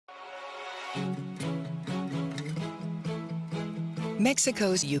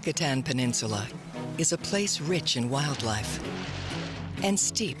Mexico's Yucatan Peninsula is a place rich in wildlife and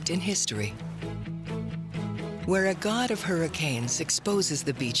steeped in history, where a god of hurricanes exposes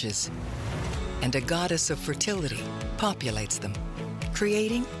the beaches and a goddess of fertility populates them,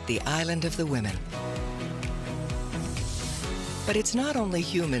 creating the Island of the Women. But it's not only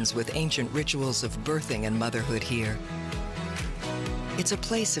humans with ancient rituals of birthing and motherhood here. It's a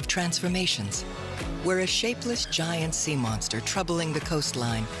place of transformations, where a shapeless giant sea monster troubling the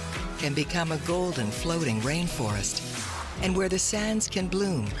coastline can become a golden floating rainforest, and where the sands can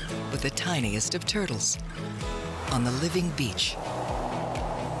bloom with the tiniest of turtles on the living beach.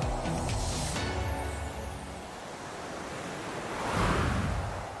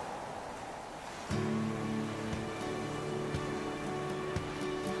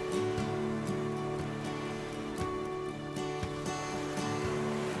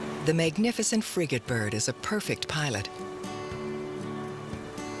 The magnificent frigate bird is a perfect pilot,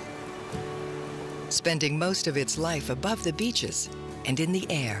 spending most of its life above the beaches and in the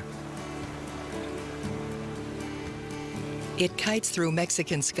air. It kites through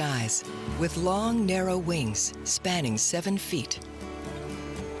Mexican skies with long, narrow wings spanning 7 feet.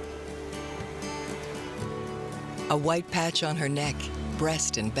 A white patch on her neck,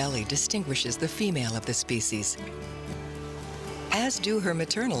 breast, and belly distinguishes the female of the species, as do her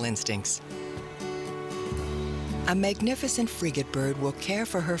maternal instincts. A magnificent frigate bird will care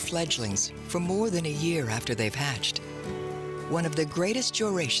for her fledglings for more than a year after they've hatched, one of the greatest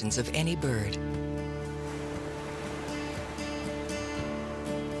durations of any bird.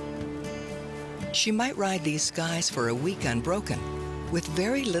 She might ride these skies for a week unbroken, with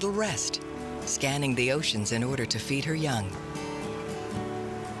very little rest, scanning the oceans in order to feed her young.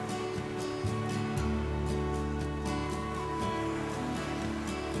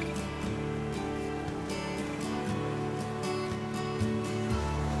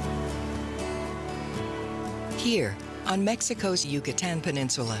 Here, on Mexico's Yucatan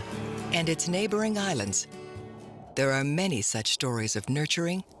Peninsula and its neighboring islands, there are many such stories of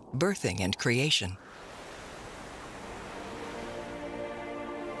nurturing, birthing, and creation.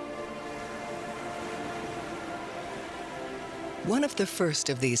 One of the first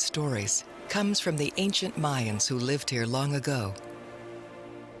of these stories comes from the ancient Mayans who lived here long ago.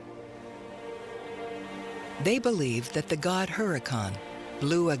 They believed that the god Huracan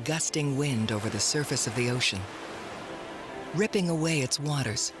blew a gusting wind over the surface of the ocean, ripping away its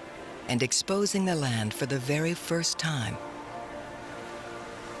waters and exposing the land for the very first time.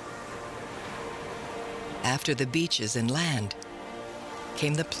 After the beaches and land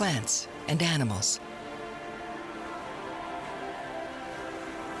came the plants and animals,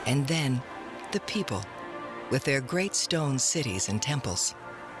 and then the people with their great stone cities and temples.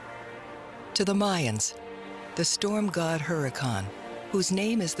 To the Mayans, the storm god Huracan, whose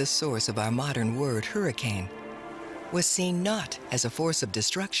name is the source of our modern word hurricane, was seen not as a force of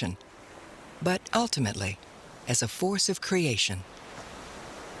destruction, but ultimately as a force of creation.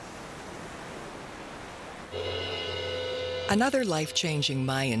 Another life-changing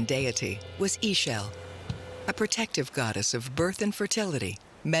Mayan deity was Ixchel, a protective goddess of birth and fertility,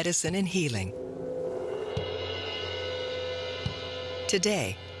 medicine and healing.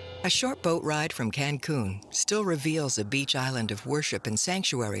 Today, a short boat ride from Cancun still reveals a beach island of worship and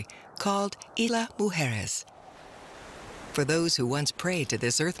sanctuary called Isla Mujeres, for those who once prayed to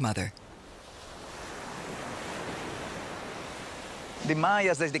this Earth Mother. The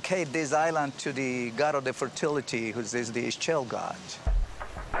Mayas dedicate this island to the god of the fertility, who is the Ixchel god.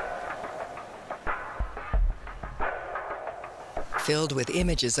 Filled with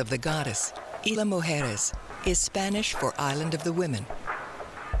images of the goddess, Isla Mujeres is Spanish for Island of the Women.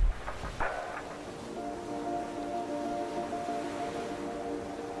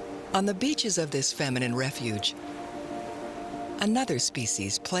 On the beaches of this feminine refuge, another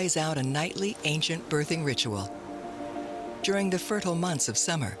species plays out a nightly ancient birthing ritual during the fertile months of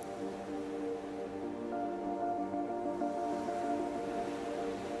summer.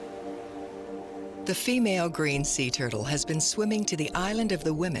 The female green sea turtle has been swimming to the Island of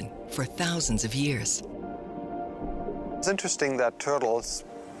the Women for thousands of years. It's interesting that turtles,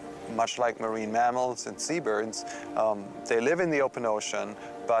 much like marine mammals and seabirds, they live in the open ocean,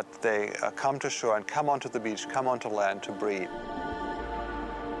 but they come to shore and come onto the beach, come onto land to breed.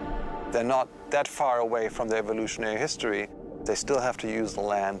 They're not that far away from their evolutionary history. They still have to use the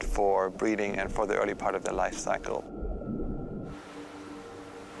land for breeding and for the early part of their life cycle.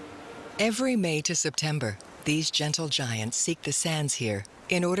 Every May to September, these gentle giants seek the sands here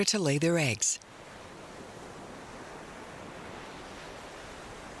in order to lay their eggs.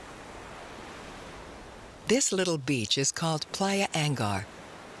 This little beach is called Playa Angar.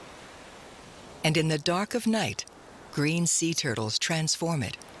 And in the dark of night, green sea turtles transform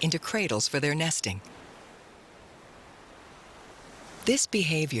it into cradles for their nesting. This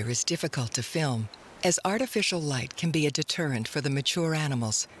behavior is difficult to film, as artificial light can be a deterrent for the mature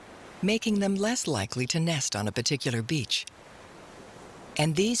animals, making them less likely to nest on a particular beach.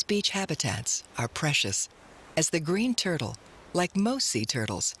 And these beach habitats are precious, as the green turtle, like most sea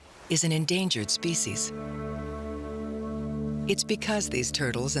turtles, is an endangered species. It's because these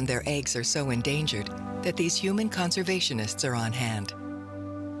turtles and their eggs are so endangered that these human conservationists are on hand.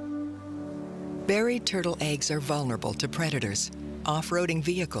 Buried turtle eggs are vulnerable to predators, off-roading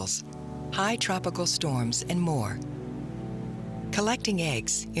vehicles, high tropical storms, and more. Collecting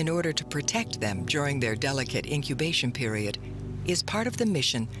eggs in order to protect them during their delicate incubation period is part of the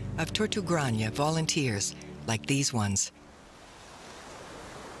mission of Tortugrania volunteers like these ones.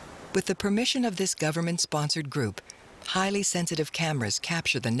 With the permission of this government-sponsored group, highly sensitive cameras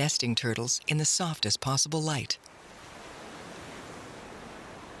capture the nesting turtles in the softest possible light.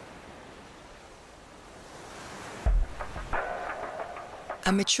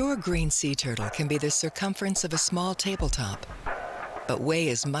 A mature green sea turtle can be the circumference of a small tabletop, but weigh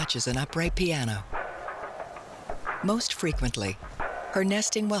as much as an upright piano. Most frequently, her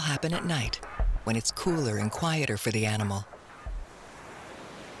nesting will happen at night, when it's cooler and quieter for the animal.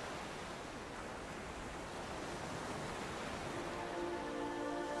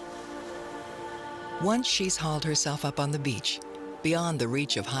 Once she's hauled herself up on the beach, beyond the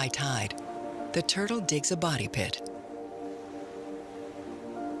reach of high tide, the turtle digs a body pit.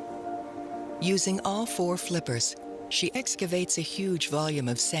 Using all 4 flippers, she excavates a huge volume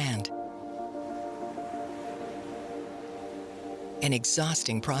of sand. An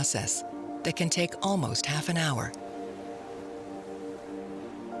exhausting process that can take almost half an hour.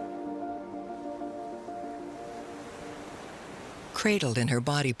 Cradled in her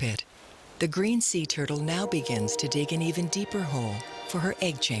body pit, the green sea turtle now begins to dig an even deeper hole for her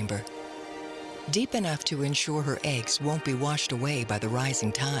egg chamber, deep enough to ensure her eggs won't be washed away by the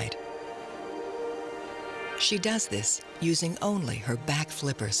rising tide. She does this using only her back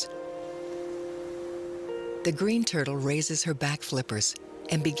flippers. The green turtle raises her back flippers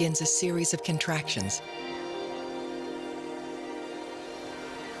and begins a series of contractions.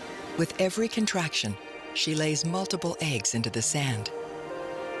 With every contraction, she lays multiple eggs into the sand.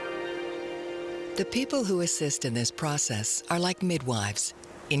 The people who assist in this process are like midwives,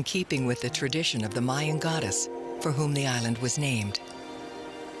 in keeping with the tradition of the Mayan goddess for whom the island was named.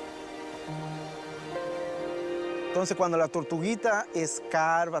 Entonces, cuando la tortuguita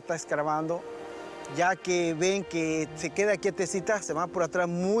escarba, está escarbando, ya que ven que se queda quietecita, se va por atrás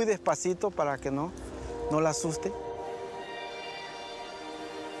muy despacito para que no la asuste.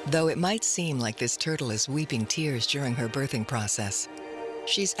 Though it might seem like this turtle is weeping tears during her birthing process,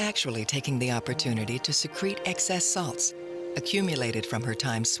 she's actually taking the opportunity to secrete excess salts accumulated from her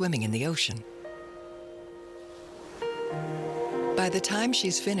time swimming in the ocean. By the time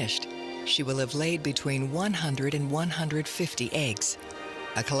she's finished, she will have laid between 100 and 150 eggs.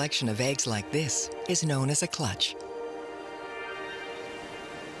 A collection of eggs like this is known as a clutch.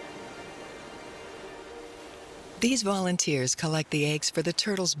 These volunteers collect the eggs for the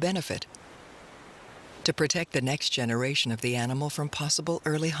turtle's benefit, to protect the next generation of the animal from possible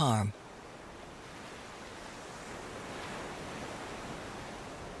early harm.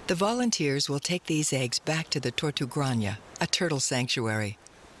 The volunteers will take these eggs back to the Tortugrania, a turtle sanctuary.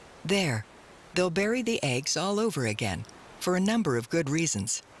 There, they'll bury the eggs all over again, for a number of good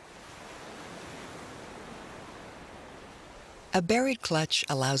reasons. A buried clutch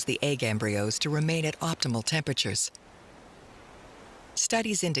allows the egg embryos to remain at optimal temperatures.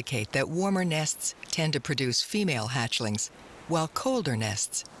 Studies indicate that warmer nests tend to produce female hatchlings, while colder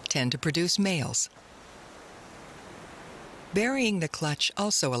nests tend to produce males. Burying the clutch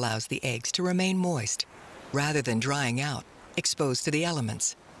also allows the eggs to remain moist, rather than drying out, exposed to the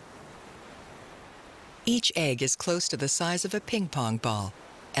elements. Each egg is close to the size of a ping-pong ball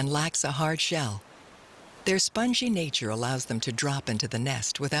and lacks a hard shell. Their spongy nature allows them to drop into the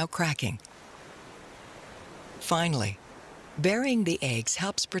nest without cracking. Finally, burying the eggs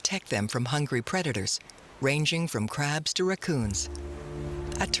helps protect them from hungry predators, ranging from crabs to raccoons.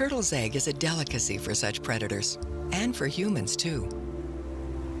 A turtle's egg is a delicacy for such predators, and for humans too.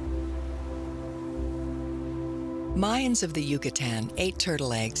 Mayans of the Yucatan ate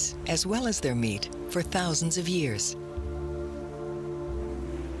turtle eggs, as well as their meat, for thousands of years.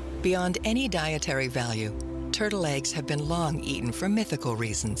 Beyond any dietary value, turtle eggs have been long eaten for mythical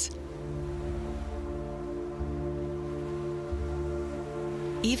reasons.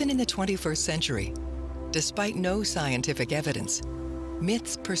 Even in the 21st century, Despite no scientific evidence,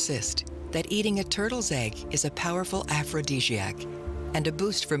 myths persist that eating a turtle's egg is a powerful aphrodisiac and a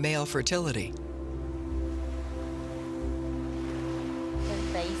boost for male fertility.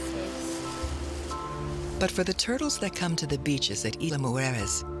 But for the turtles that come to the beaches at Isla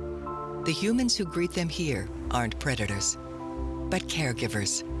Mujeres, the humans who greet them here aren't predators, but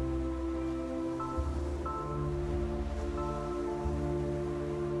caregivers.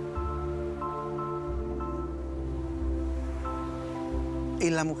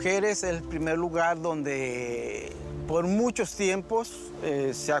 Isla Mujeres es el primer lugar donde por muchos tiempos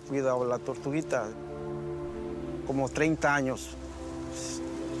se ha cuidado la tortuguita. Como 30 años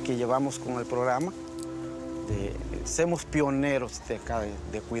que llevamos con el programa. Somos pioneros de acá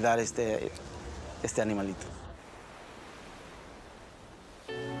de cuidar este animalito.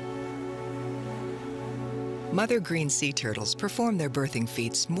 Mother green sea turtles perform their birthing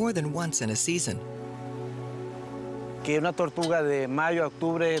feats more than once in a season. Que una tortuga de mayo a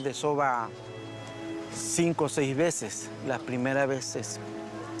octubre desova 5 o 6 veces. La primera vez es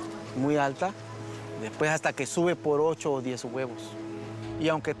muy alta, después hasta que sube por 8 o 10 huevos. Y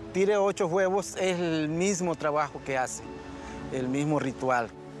aunque tire 8 huevos, es el mismo trabajo que hace, el mismo ritual.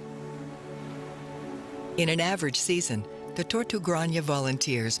 In an average season, the Tortugrania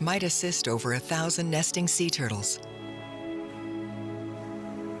volunteers might assist over 1,000 nesting sea turtles.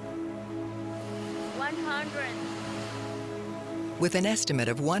 100. With an estimate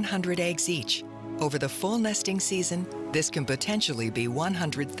of 100 eggs each, over the full nesting season, this can potentially be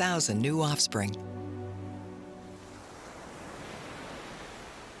 100,000 new offspring.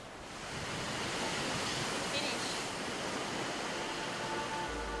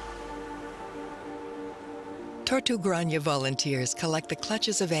 Tortugrania volunteers collect the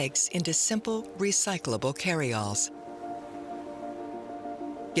clutches of eggs into simple, recyclable carry-alls,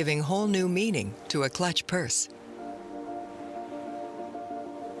 giving whole new meaning to a clutch purse.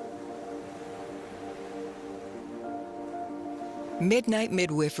 Midnight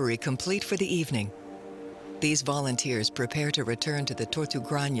midwifery complete for the evening. These volunteers prepare to return to the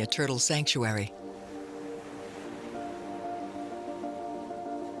Tortugrania Turtle Sanctuary.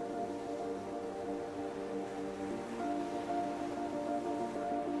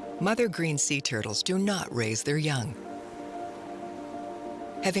 Mother green sea turtles do not raise their young.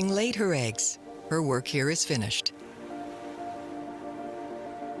 Having laid her eggs, her work here is finished.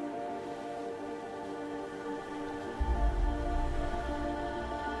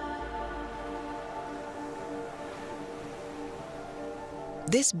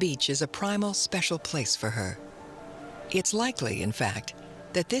 This beach is a primal, special place for her. It's likely, in fact,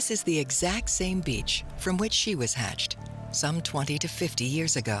 that this is the exact same beach from which she was hatched, some 20 to 50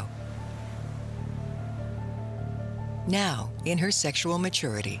 years ago. Now, in her sexual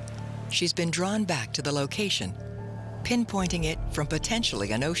maturity, she's been drawn back to the location, pinpointing it from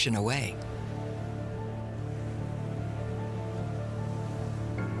potentially an ocean away.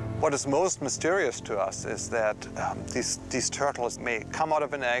 What is most mysterious to us is that these turtles may come out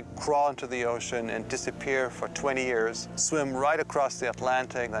of an egg, crawl into the ocean, and disappear for 20 years, swim right across the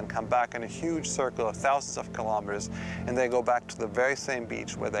Atlantic, then come back in a huge circle of thousands of kilometers, and they go back to the very same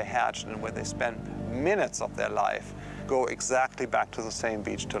beach where they hatched and where they spent minutes of their life, go exactly back to the same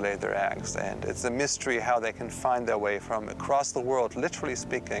beach to lay their eggs. And it's a mystery how they can find their way from across the world, literally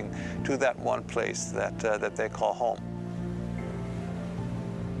speaking, to that one place that they call home.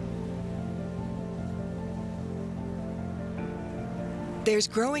 There's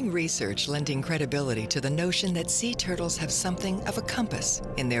growing research lending credibility to the notion that sea turtles have something of a compass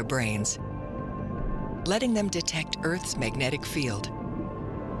in their brains, letting them detect Earth's magnetic field.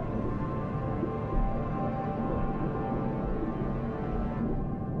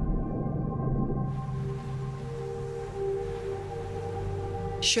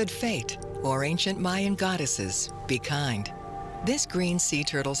 Should fate or ancient Mayan goddesses be kind, this green sea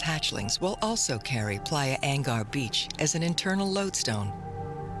turtle's hatchlings will also carry Playa Angar Beach as an internal lodestone.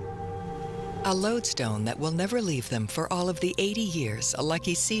 A lodestone that will never leave them for all of the 80 years a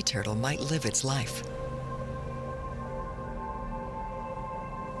lucky sea turtle might live its life.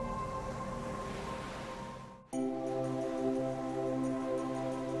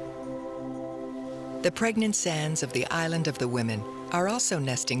 The pregnant sands of the Island of the Women are also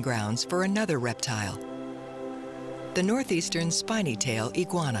nesting grounds for another reptile, the northeastern spiny-tail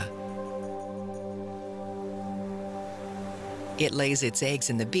iguana. It lays its eggs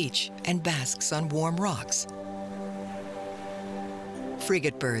in the beach and basks on warm rocks.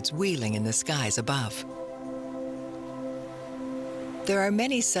 Frigate birds wheeling in the skies above. There are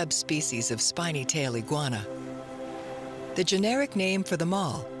many subspecies of spiny-tail iguana. The generic name for them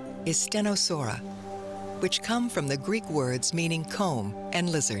all is Stenosauria, which come from the Greek words meaning comb and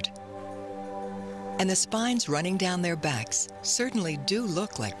lizard. And the spines running down their backs certainly do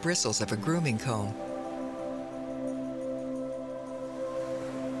look like bristles of a grooming comb.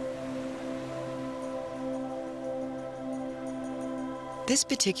 This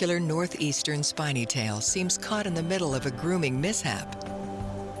particular northeastern spiny tail seems caught in the middle of a grooming mishap.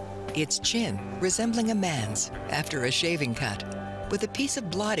 Its chin resembling a man's after a shaving cut, with a piece of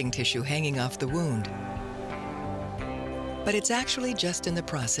blotting tissue hanging off the wound. But it's actually just in the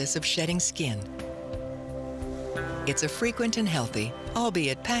process of shedding skin. It's a frequent and healthy,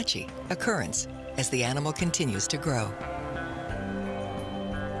 albeit patchy, occurrence as the animal continues to grow.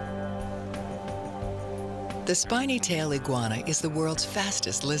 The spiny tail iguana is the world's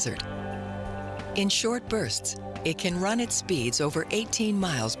fastest lizard. In short bursts, it can run at speeds over 18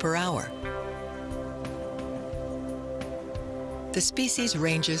 miles per hour. The species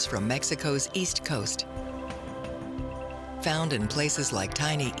ranges from Mexico's east coast, found in places like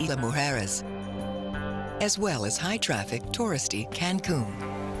tiny Isla Mujeres, as well as high-traffic, touristy Cancun.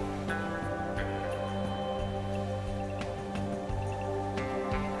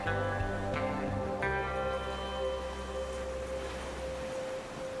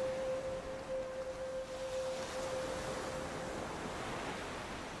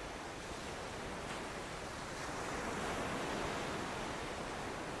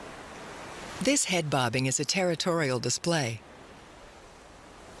 This head bobbing is a territorial display.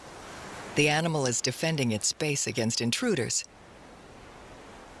 The animal is defending its space against intruders,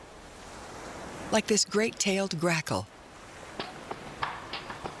 like this great-tailed grackle.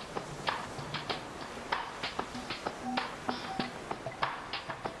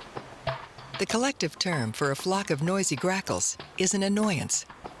 The collective term for a flock of noisy grackles is an annoyance.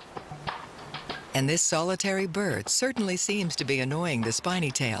 And this solitary bird certainly seems to be annoying the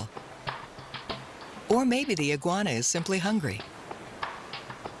spiny tail. Or maybe the iguana is simply hungry.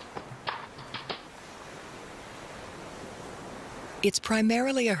 It's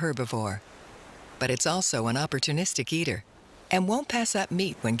primarily a herbivore, but it's also an opportunistic eater and won't pass up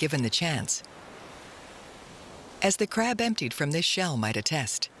meat when given the chance, as the crab emptied from this shell might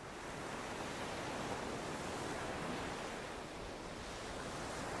attest.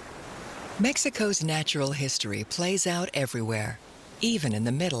 Mexico's natural history plays out everywhere, even in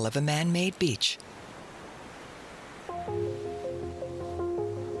the middle of a man-made beach.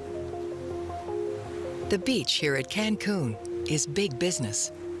 The beach here at Cancun is big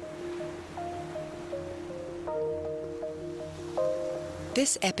business.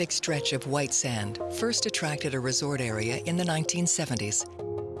 This epic stretch of white sand first attracted a resort area in the 1970s.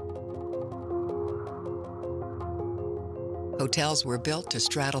 Hotels were built to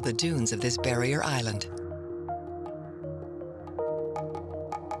straddle the dunes of this barrier island.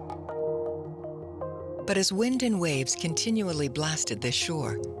 But as wind and waves continually blasted this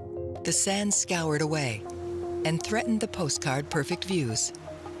shore, the sand scoured away and threatened the postcard-perfect views.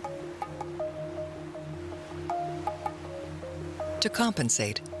 To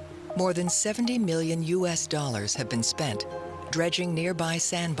compensate, more than $70 million have been spent dredging nearby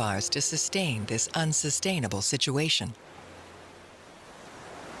sandbars to sustain this unsustainable situation.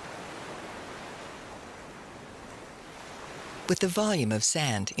 With the volume of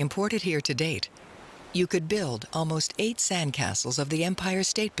sand imported here to date, you could build almost 8 sandcastles of the Empire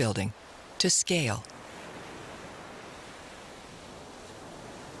State Building to scale.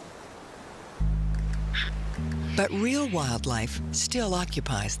 But real wildlife still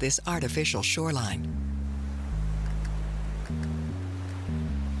occupies this artificial shoreline.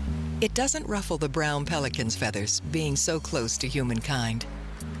 It doesn't ruffle the brown pelican's feathers being so close to humankind.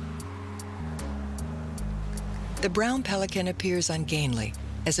 The brown pelican appears ungainly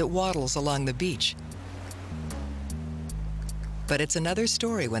as it waddles along the beach. But it's another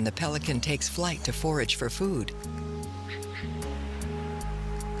story when the pelican takes flight to forage for food.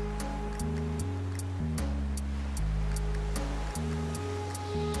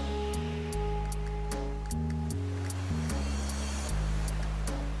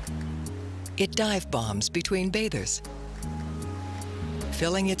 It dive bombs between bathers,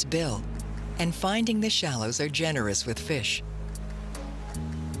 filling its bill, and finding the shallows are generous with fish.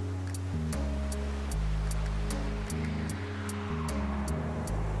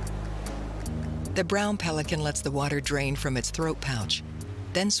 The brown pelican lets the water drain from its throat pouch,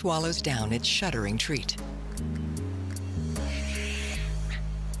 then swallows down its shuddering treat.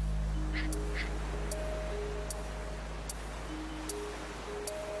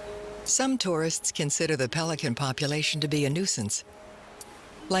 Some tourists consider the pelican population to be a nuisance.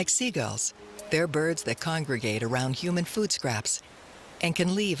 Like seagulls, they're birds that congregate around human food scraps and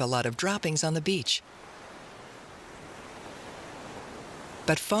can leave a lot of droppings on the beach.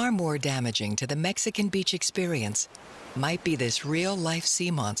 But far more damaging to the Mexican beach experience might be this real-life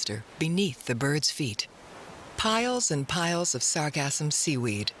sea monster beneath the bird's feet. Piles and piles of sargassum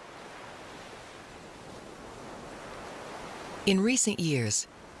seaweed. In recent years,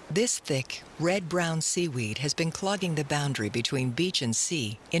 this thick, red-brown seaweed has been clogging the boundary between beach and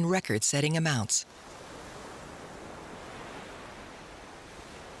sea in record-setting amounts.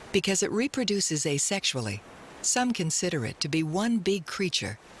 Because it reproduces asexually, some consider it to be one big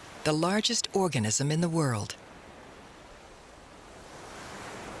creature, the largest organism in the world.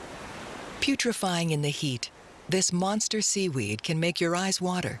 Putrefying in the heat, this monster seaweed can make your eyes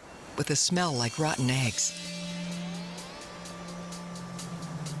water with a smell like rotten eggs.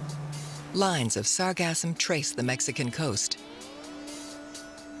 Lines of sargassum trace the Mexican coast.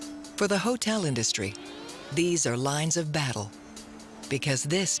 For the hotel industry, these are lines of battle, because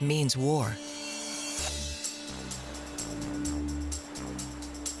this means war.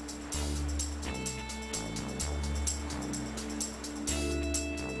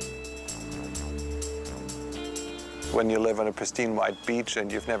 When you live on a pristine white beach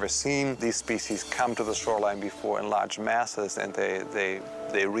and you've never seen these species come to the shoreline before in large masses, and they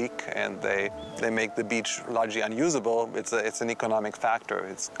reek and they make the beach largely unusable, it's an economic factor.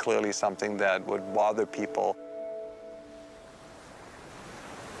 It's clearly something that would bother people.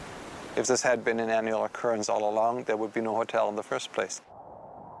 If this had been an annual occurrence all along, there would be no hotel in the first place.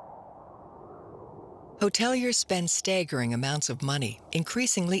 Hoteliers spend staggering amounts of money,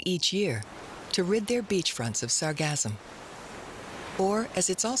 increasingly each year, to rid their beachfronts of sargassum, or, as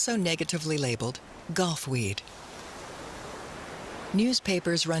it's also negatively labeled, golfweed.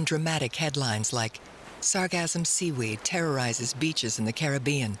 Newspapers run dramatic headlines like, "Sargassum seaweed terrorizes beaches in the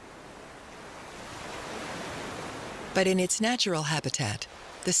Caribbean." But in its natural habitat,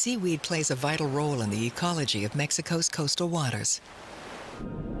 the seaweed plays a vital role in the ecology of Mexico's coastal waters.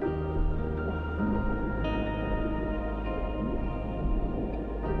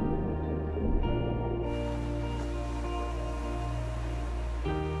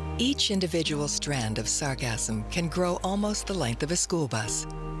 Each individual strand of sargassum can grow almost the length of a school bus.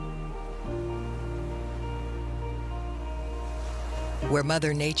 Where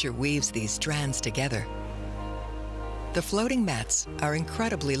Mother Nature weaves these strands together, the floating mats are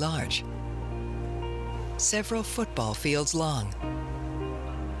incredibly large, several football fields long.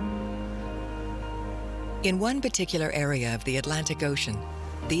 In one particular area of the Atlantic Ocean,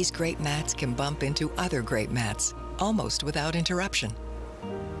 these great mats can bump into other great mats almost without interruption.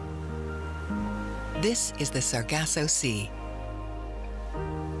 This is the Sargasso Sea.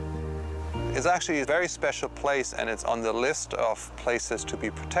 It's actually a very special place, and it's on the list of places to be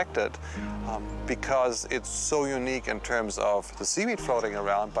protected because it's so unique in terms of the seaweed floating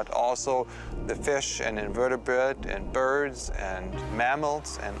around, but also the fish and invertebrate and birds and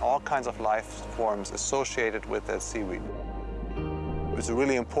mammals and all kinds of life forms associated with that seaweed. It's a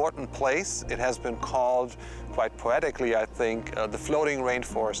really important place. It has been called, quite poetically, I think, the floating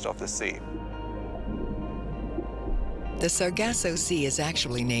rainforest of the sea. The Sargasso Sea is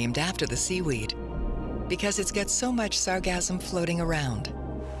actually named after the seaweed because it's got so much sargassum floating around.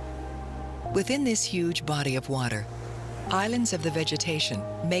 Within this huge body of water, islands of the vegetation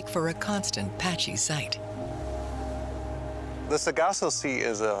make for a constant patchy sight. The Sargasso Sea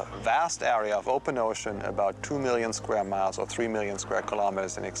is a vast area of open ocean, about 2 million square miles or 3 million square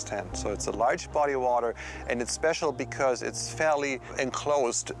kilometers in extent. So it's a large body of water, and it's special because it's fairly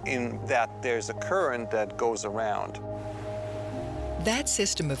enclosed in that there's a current that goes around. That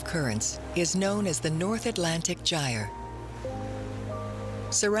system of currents is known as the North Atlantic Gyre.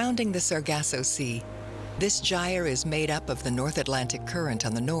 Surrounding the Sargasso Sea, this gyre is made up of the North Atlantic Current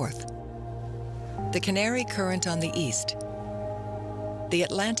on the north, the Canary Current on the east, the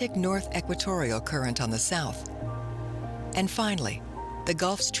Atlantic North Equatorial Current on the south, and finally, the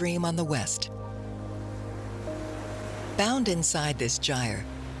Gulf Stream on the west. Bound inside this gyre,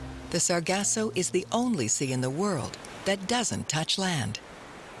 the Sargasso is the only sea in the world that doesn't touch land.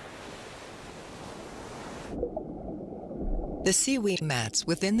 The seaweed mats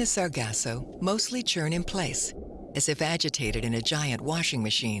within the Sargasso mostly churn in place, as if agitated in a giant washing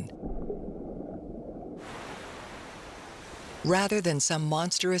machine. Rather than some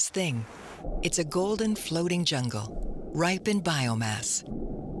monstrous thing, it's a golden floating jungle, ripe in biomass.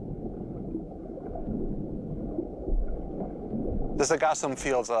 The sargassum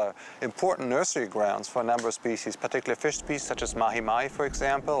fields are important nursery grounds for a number of species, particularly fish species such as mahi-mahi, for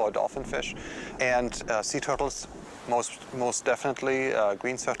example, or dolphin fish, and sea turtles. Most definitely,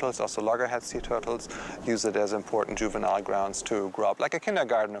 green turtles, also loggerhead sea turtles, use it as important juvenile grounds to grow up, like a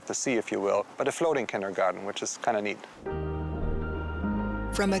kindergarten of the sea, if you will, but a floating kindergarten, which is kind of neat.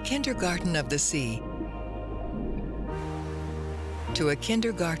 From a kindergarten of the sea to a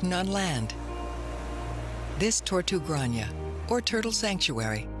kindergarten on land, this Tortugrania, or turtle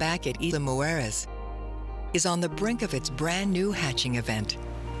sanctuary back at Isla Mujeres, is on the brink of its brand new hatching event.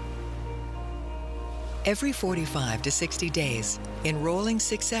 Every 45 to 60 days, in rolling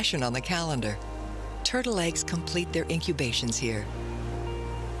succession on the calendar, turtle eggs complete their incubations here,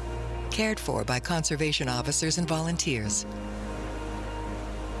 cared for by conservation officers and volunteers.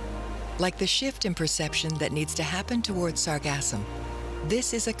 Like the shift in perception that needs to happen towards sargassum,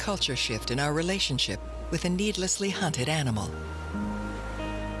 this is a culture shift in our relationship with a needlessly hunted animal.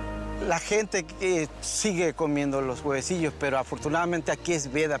 La gente que sigue comiendo los huevecillos, pero afortunadamente aquí es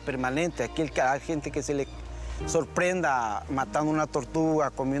veda permanente. Aquí hay gente que se le sorprenda matando una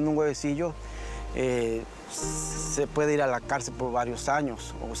tortuga, comiendo un huevecillo, se puede ir a la cárcel por varios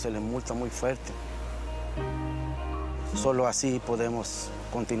años o se le multa muy fuerte. Solo así podemos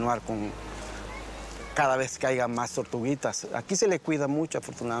continuar con cada vez que haya más tortuguitas. Aquí se le cuida mucho,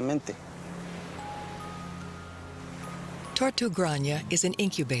 afortunadamente. Tortugrania is an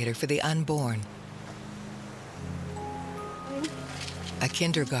incubator for the unborn, a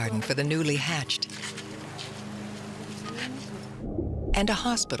kindergarten for the newly hatched, and a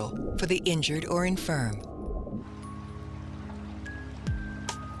hospital for the injured or infirm.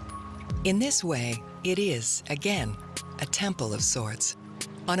 In this way, it is, again, a temple of sorts,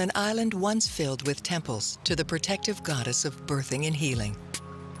 on an island once filled with temples to the protective goddess of birthing and healing.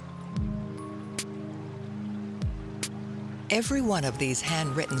 Every one of these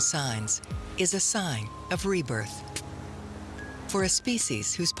handwritten signs is a sign of rebirth for a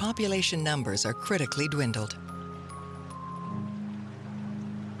species whose population numbers are critically dwindled.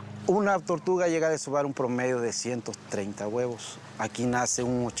 Una tortuga llega a desovar un promedio de 130 huevos. Aquí nace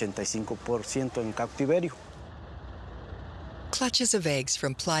un 85% en cautiverio. Clutches of eggs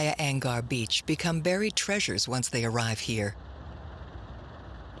from Playa Angar Beach become buried treasures once they arrive here,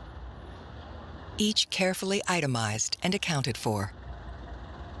 each carefully itemized and accounted for.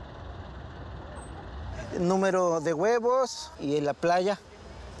 El número de huevos y en la playa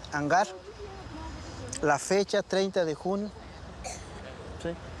Angar, la fecha 30 de junio.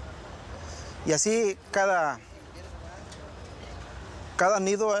 ¿Sí? Y así cada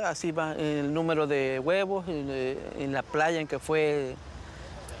nido, así va el número de huevos en la playa en que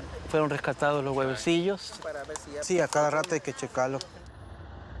fueron rescatados los huevecillos. Sí, a cada rato hay que checarlo.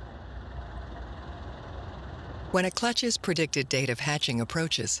 When a clutch's predicted date of hatching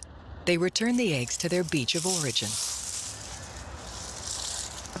approaches, they return the eggs to their beach of origin.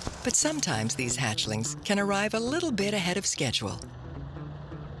 But sometimes these hatchlings can arrive a little bit ahead of schedule.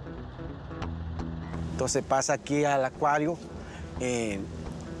 Entonces pasa aquí al acuario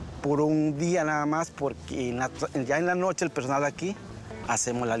por un día nada más, porque ya en la noche el personal aquí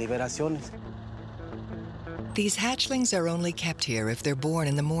hacemos las liberaciones. These hatchlings are only kept here if they're born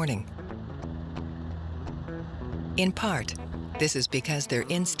in the morning. In part, this is because their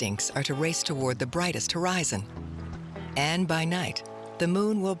instincts are to race toward the brightest horizon. And by night, the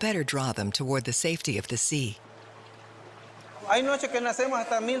moon will better draw them toward the safety of the sea. Hay noches que nacemos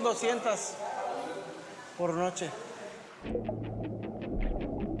hasta 1,200 por noche.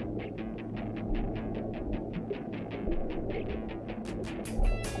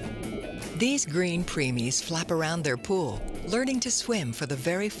 These green preemies flap around their pool, learning to swim for the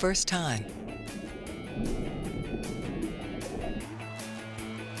very first time.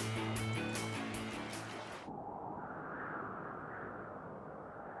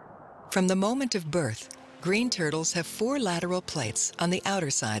 From the moment of birth, green turtles have 4 lateral plates on the outer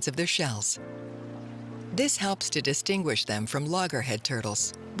sides of their shells. This helps to distinguish them from loggerhead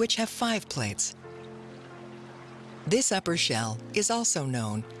turtles, which have 5 plates. This upper shell is also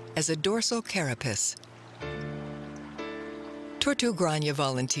known as a dorsal carapace. Tortugrania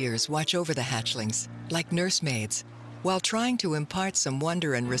volunteers watch over the hatchlings, like nursemaids, while trying to impart some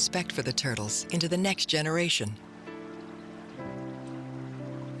wonder and respect for the turtles into the next generation.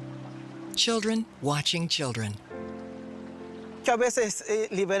 Children watching children. A veces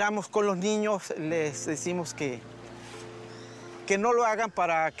liberamos con los niños, les decimos que no lo hagan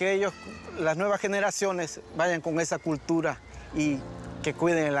para que ellos, las nuevas generaciones, vayan con esa cultura y que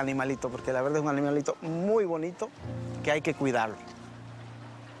cuiden el animalito, porque la verdad es un animalito muy bonito que hay que cuidarlo.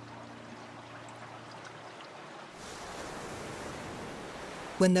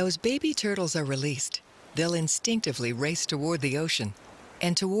 When those baby turtles are released, they'll instinctively race toward the ocean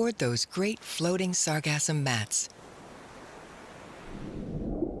and toward those great floating sargassum mats.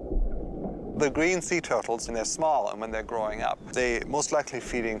 The green sea turtles, when they're small and when they're growing up, they most likely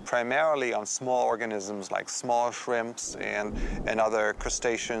feeding primarily on small organisms like small shrimps and other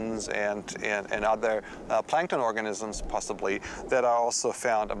crustaceans and other plankton organisms possibly that are also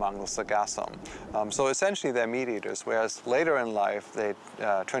found among the sargassum. So essentially they're meat eaters, whereas later in life they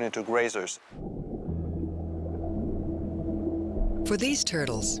turn into grazers. For these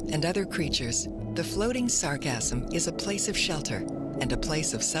turtles and other creatures, the floating sargassum is a place of shelter and a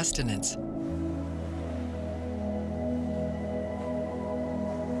place of sustenance.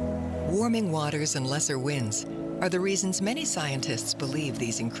 Warming waters and lesser winds are the reasons many scientists believe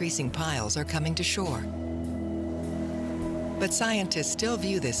these increasing piles are coming to shore. But scientists still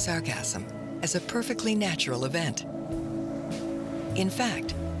view this sargassum as a perfectly natural event. In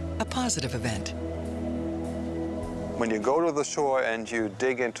fact, a positive event. When you go to the shore and you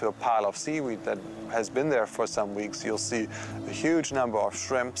dig into a pile of seaweed that has been there for some weeks, you'll see a huge number of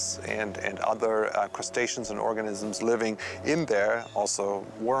shrimps and other crustaceans and organisms living in there, also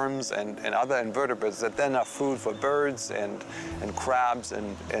worms and other invertebrates that then are food for birds and crabs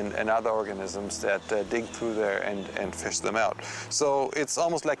and other organisms that dig through there and fish them out. So it's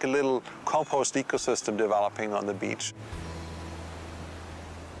almost like a little compost ecosystem developing on the beach.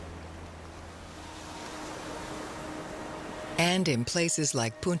 And in places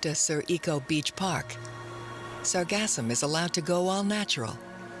like Punta Sur Eco Beach Park, sargassum is allowed to go all natural.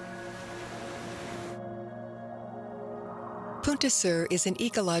 Punta Sur is an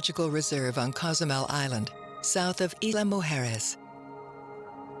ecological reserve on Cozumel Island, south of Isla Mujeres.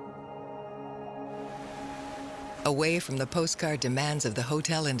 Away from the postcard demands of the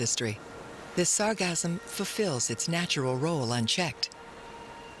hotel industry, this sargassum fulfills its natural role unchecked.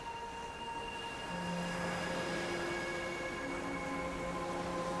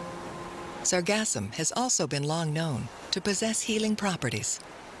 Sargassum has also been long known to possess healing properties.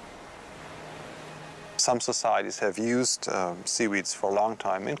 Some societies have used seaweeds for a long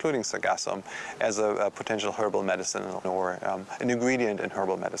time, including sargassum, as a potential herbal medicine or an ingredient in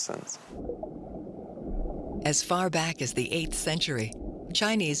herbal medicines. As far back as the 8th century,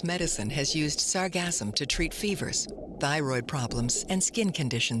 Chinese medicine has used sargassum to treat fevers, thyroid problems, and skin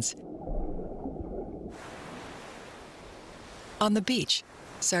conditions. On the beach,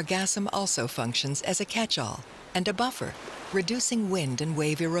 sargassum also functions as a catch-all and a buffer, reducing wind and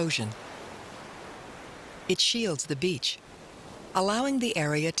wave erosion. It shields the beach, allowing the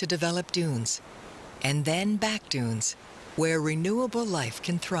area to develop dunes, and then back dunes, where renewable life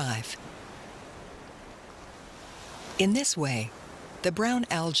can thrive. In this way, the brown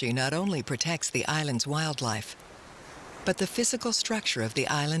algae not only protects the island's wildlife, but the physical structure of the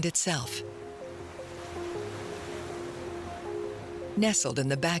island itself. Nestled in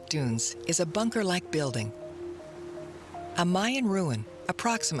the back dunes is a bunker-like building, a Mayan ruin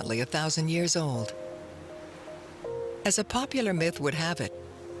approximately 1,000 years old. As a popular myth would have it,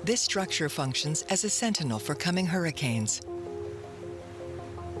 this structure functions as a sentinel for coming hurricanes.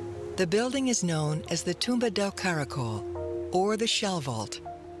 The building is known as the Tumba del Caracol, or the Shell Vault.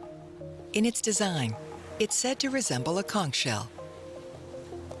 In its design, it's said to resemble a conch shell.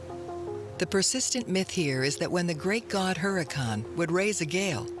 The persistent myth here is that when the great god Huracan would raise a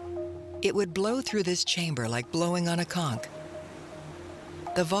gale, it would blow through this chamber like blowing on a conch.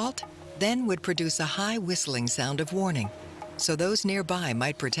 The vault then would produce a high whistling sound of warning, so those nearby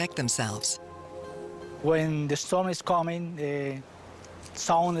might protect themselves. When the storm is coming, the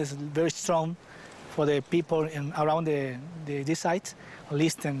sound is very strong for the people around this site.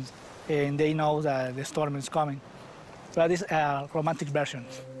 Listen, and they know that the storm is coming. So that is a romantic version.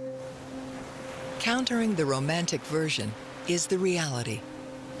 Countering the romantic version is the reality.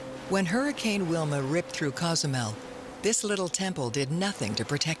 When Hurricane Wilma ripped through Cozumel, this little temple did nothing to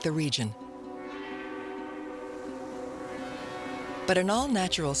protect the region. But an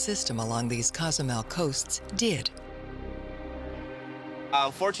all-natural system along these Cozumel coasts did.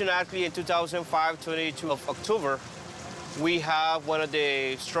 Unfortunately, in 2005, 22 of October, we have one of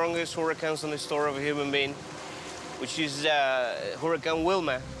the strongest hurricanes in the story of a human being, which is Hurricane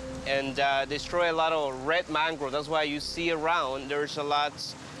Wilma, and destroy a lot of red mangrove. That's why you see around there's a lot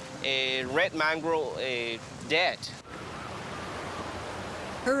red mangrove dead.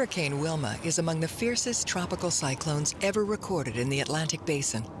 Hurricane Wilma is among the fiercest tropical cyclones ever recorded in the Atlantic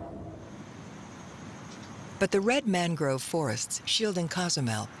Basin. But the red mangrove forests shielding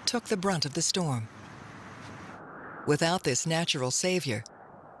Cozumel took the brunt of the storm. Without this natural savior,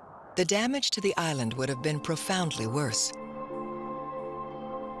 the damage to the island would have been profoundly worse.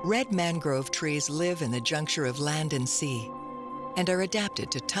 Red mangrove trees live in the juncture of land and sea and are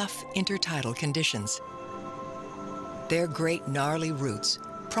adapted to tough intertidal conditions. Their great gnarly roots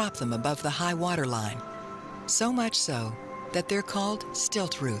prop them above the high water line. So much so that they're called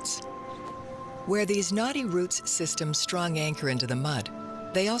stilt roots. Where these knotty roots systems strong anchor into the mud,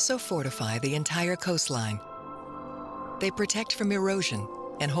 they also fortify the entire coastline. They protect from erosion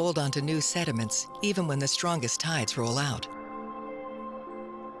and hold onto new sediments even when the strongest tides roll out.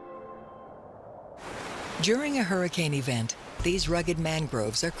 During a hurricane event, these rugged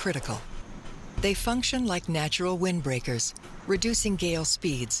mangroves are critical. They function like natural windbreakers, reducing gale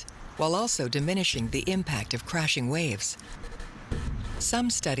speeds, while also diminishing the impact of crashing waves.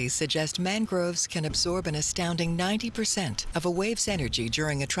 Some studies suggest mangroves can absorb an astounding 90% of a wave's energy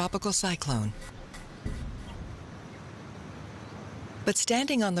during a tropical cyclone. But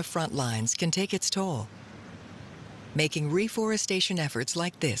standing on the front lines can take its toll, making reforestation efforts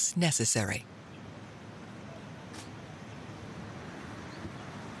like this necessary.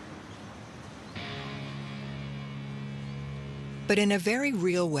 But in a very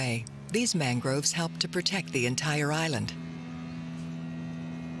real way, these mangroves help to protect the entire island.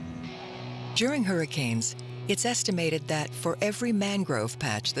 During hurricanes, it's estimated that for every mangrove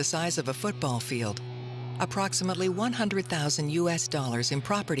patch the size of a football field, approximately $100,000 in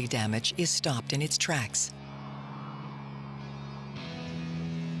property damage is stopped in its tracks.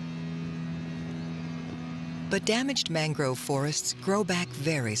 But damaged mangrove forests grow back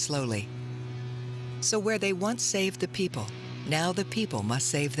very slowly. So where they once saved the people, now the people must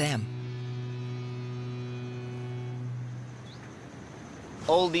save them.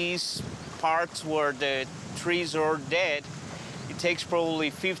 All these parts where the trees are dead, it takes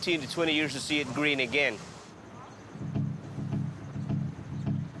probably 15 to 20 years to see it green again.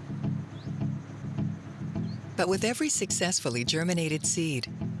 But with every successfully germinated seed,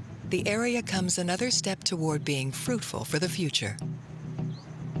 the area comes another step toward being fruitful for the future.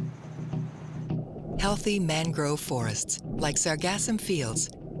 Healthy mangrove forests, like sargassum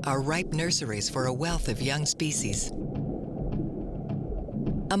fields, are ripe nurseries for a wealth of young species.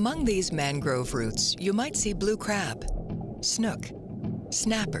 Among these mangrove roots, you might see blue crab, snook,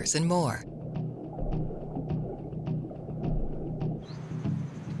 snappers, and more.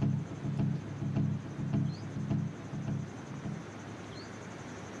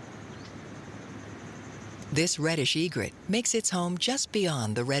 This reddish egret makes its home just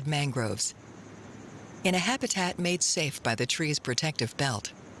beyond the red mangroves, in a habitat made safe by the tree's protective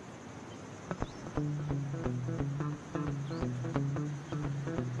belt.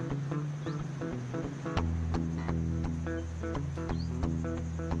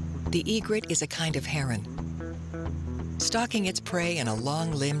 The egret is a kind of heron, stalking its prey in a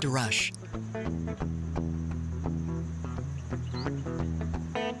long-limbed rush.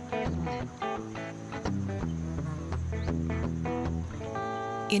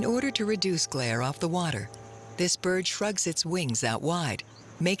 In order to reduce glare off the water, this bird shrugs its wings out wide,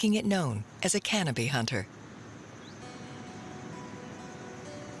 making it known as a canopy hunter.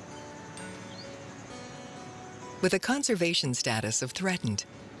 With a conservation status of threatened,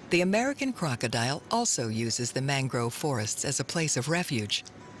 the American crocodile also uses the mangrove forests as a place of refuge.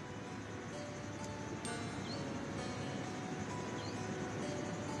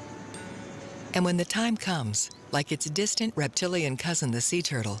 And when the time comes, like its distant reptilian cousin, the sea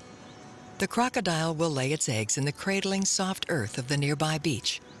turtle, the crocodile will lay its eggs in the cradling soft earth of the nearby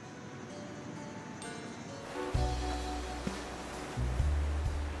beach.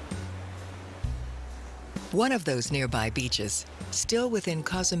 One of those nearby beaches, still within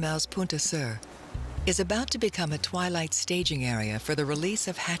Cozumel's Punta Sur, is about to become a twilight staging area for the release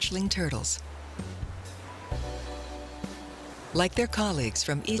of hatchling turtles. Like their colleagues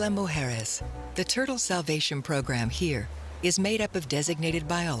from Isla Mujeres, the Turtle Salvation Program here is made up of designated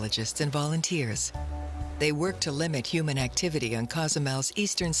biologists and volunteers. They work to limit human activity on Cozumel's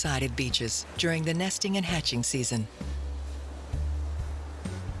eastern-sided beaches during the nesting and hatching season.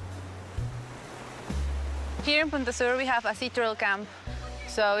 Here in Punta Sur, we have a sea turtle camp.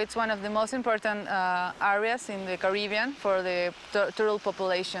 So it's one of the most important areas in the Caribbean for the turtle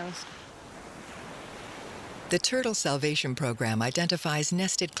populations. The Turtle Salvation Program identifies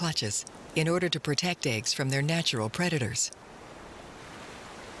nested clutches in order to protect eggs from their natural predators.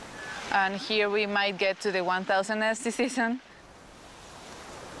 And here we might get to the 1,000 nesting season.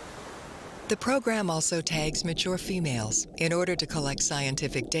 The program also tags mature females in order to collect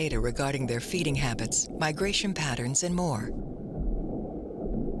scientific data regarding their feeding habits, migration patterns, and more.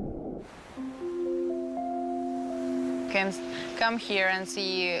 You can come here and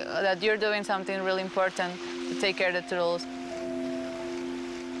see that you're doing something really important to take care of the turtles.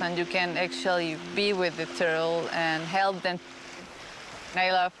 And you can actually be with the turtle and help them.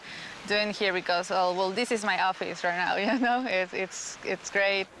 I love doing here because, oh, well, this is my office right now, you know? It's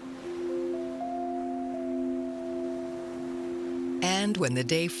great. And when the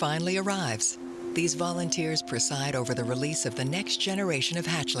day finally arrives, these volunteers preside over the release of the next generation of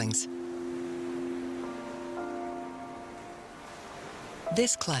hatchlings.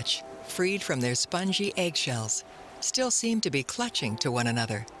 This clutch, freed from their spongy eggshells, still seem to be clutching to one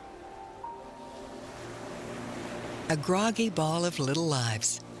another. A groggy ball of little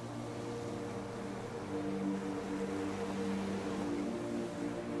lives.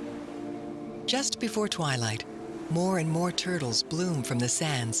 Just before twilight, more and more turtles bloom from the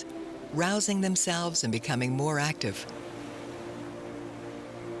sands, rousing themselves and becoming more active.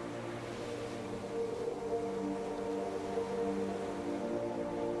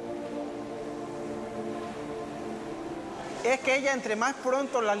 Es que ellas, entre más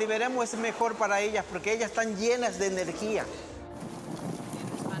pronto las liberemos, es mejor para ellas, porque ellas están llenas de energía.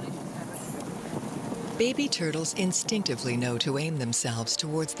 Baby turtles instinctively know to aim themselves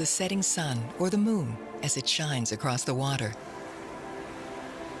towards the setting sun or the moon as it shines across the water.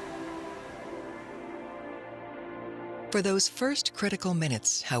 For those first critical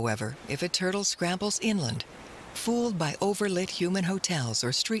minutes, however, if a turtle scrambles inland, fooled by overlit human hotels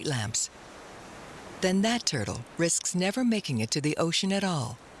or street lamps, then that turtle risks never making it to the ocean at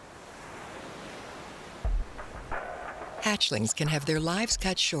all. Hatchlings can have their lives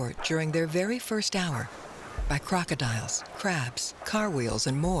cut short during their very first hour by crocodiles, crabs, car wheels,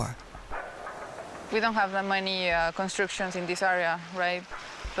 and more. We don't have that many constructions in this area, right?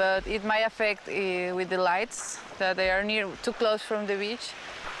 But it might affect with the lights, that they are too close from the beach.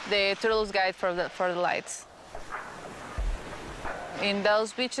 The turtles guide for the lights. In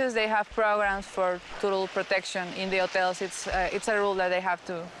those beaches, they have programs for turtle protection. In the hotels, it's a rule that they have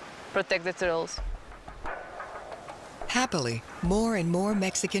to protect the turtles. Happily, more and more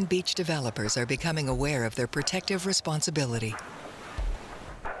Mexican beach developers are becoming aware of their protective responsibility.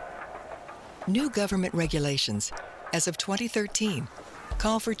 New government regulations, as of 2013,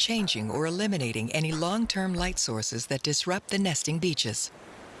 call for changing or eliminating any long-term light sources that disrupt the nesting beaches.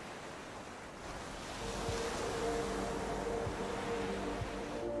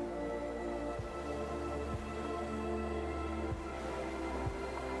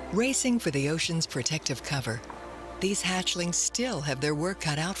 Racing for the ocean's protective cover, these hatchlings still have their work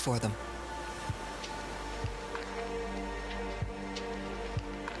cut out for them.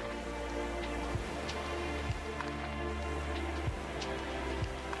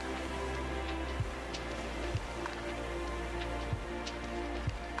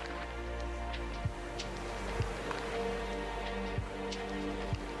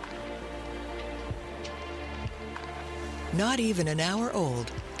 Not even an hour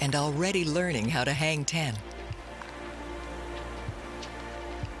old, and already learning how to hang 10.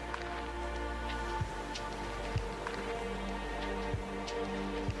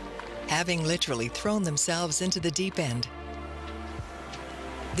 Having literally thrown themselves into the deep end,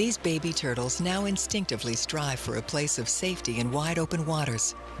 these baby turtles now instinctively strive for a place of safety in wide open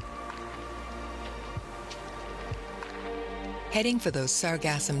waters. Heading for those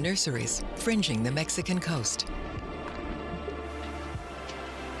sargassum nurseries fringing the Mexican coast.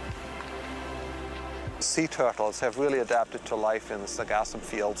 Sea turtles have really adapted to life in the sargassum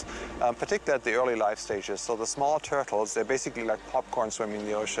fields, particularly at the early life stages. So the small turtles, they're basically like popcorn swimming in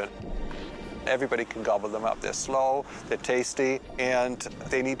the ocean. Everybody can gobble them up. They're slow, they're tasty, and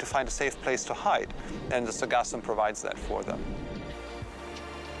they need to find a safe place to hide. And the sargassum provides that for them.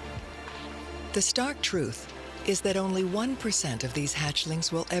 The stark truth is that only 1% of these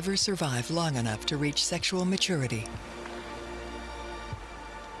hatchlings will ever survive long enough to reach sexual maturity.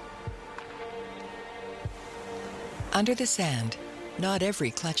 Under the sand, not every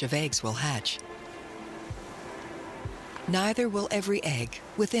clutch of eggs will hatch. Neither will every egg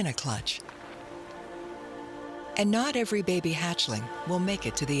within a clutch. And not every baby hatchling will make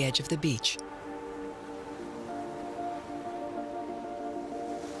it to the edge of the beach.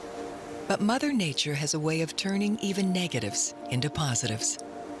 But Mother Nature has a way of turning even negatives into positives.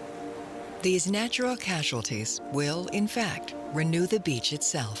 These natural casualties will, in fact, renew the beach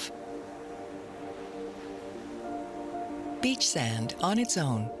itself. Beach sand, on its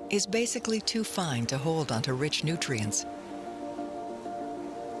own, is basically too fine to hold onto rich nutrients.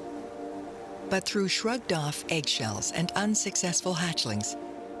 But through shrugged-off eggshells and unsuccessful hatchlings,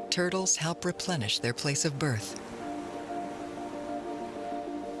 turtles help replenish their place of birth.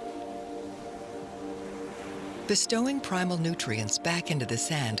 Bestowing primal nutrients back into the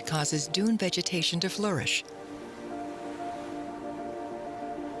sand causes dune vegetation to flourish.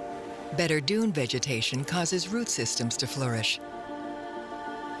 Better dune vegetation causes root systems to flourish.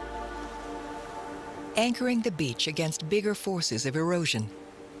 anchoring the beach against bigger forces of erosion,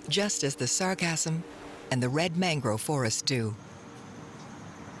 just as the sargassum and the red mangrove forest do.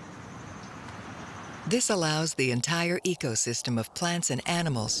 This allows the entire ecosystem of plants and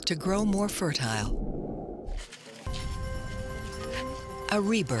animals to grow more fertile. A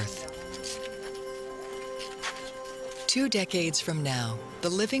rebirth. 2 decades from now, the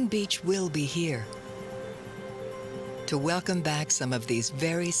living beach will be here to welcome back some of these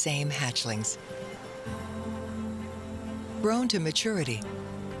very same hatchlings. Grown to maturity,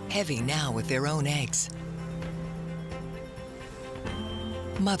 heavy now with their own eggs.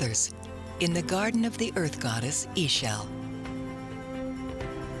 Mothers in the garden of the earth goddess Ishel.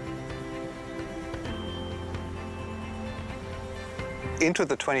 Into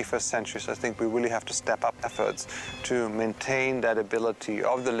the 21st century, so I think we really have to step up efforts to maintain that ability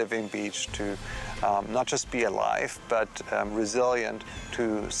of the living beach to not just be alive, but resilient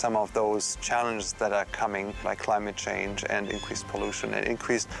to some of those challenges that are coming, like climate change and increased pollution and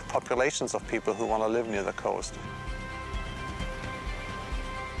increased populations of people who want to live near the coast.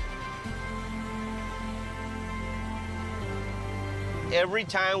 Every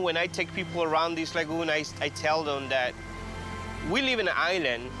time when I take people around this lagoon, I tell them that we live in an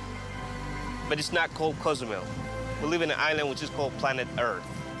island, but it's not called Cozumel. We live in an island which is called planet Earth.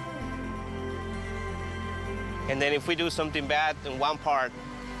 And then if we do something bad in one part,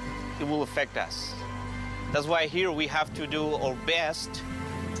 it will affect us. That's why here we have to do our best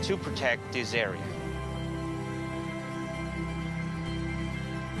to protect this area.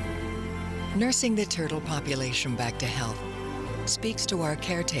 Nursing the turtle population back to health speaks to our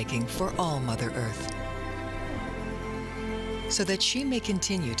caretaking for all Mother Earth, so that she may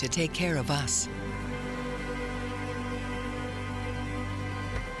continue to take care of us.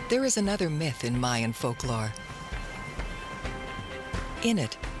 There is another myth in Mayan folklore. In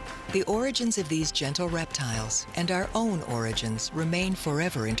it, the origins of these gentle reptiles and our own origins remain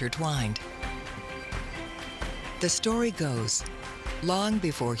forever intertwined. The story goes, long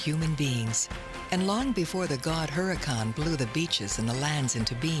before human beings, and long before the god Huracan blew the beaches and the lands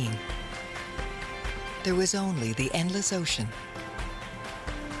into being, there was only the endless ocean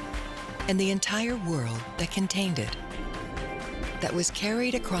and the entire world that contained it, that was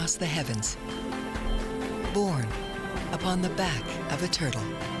carried across the heavens, borne upon the back of a turtle.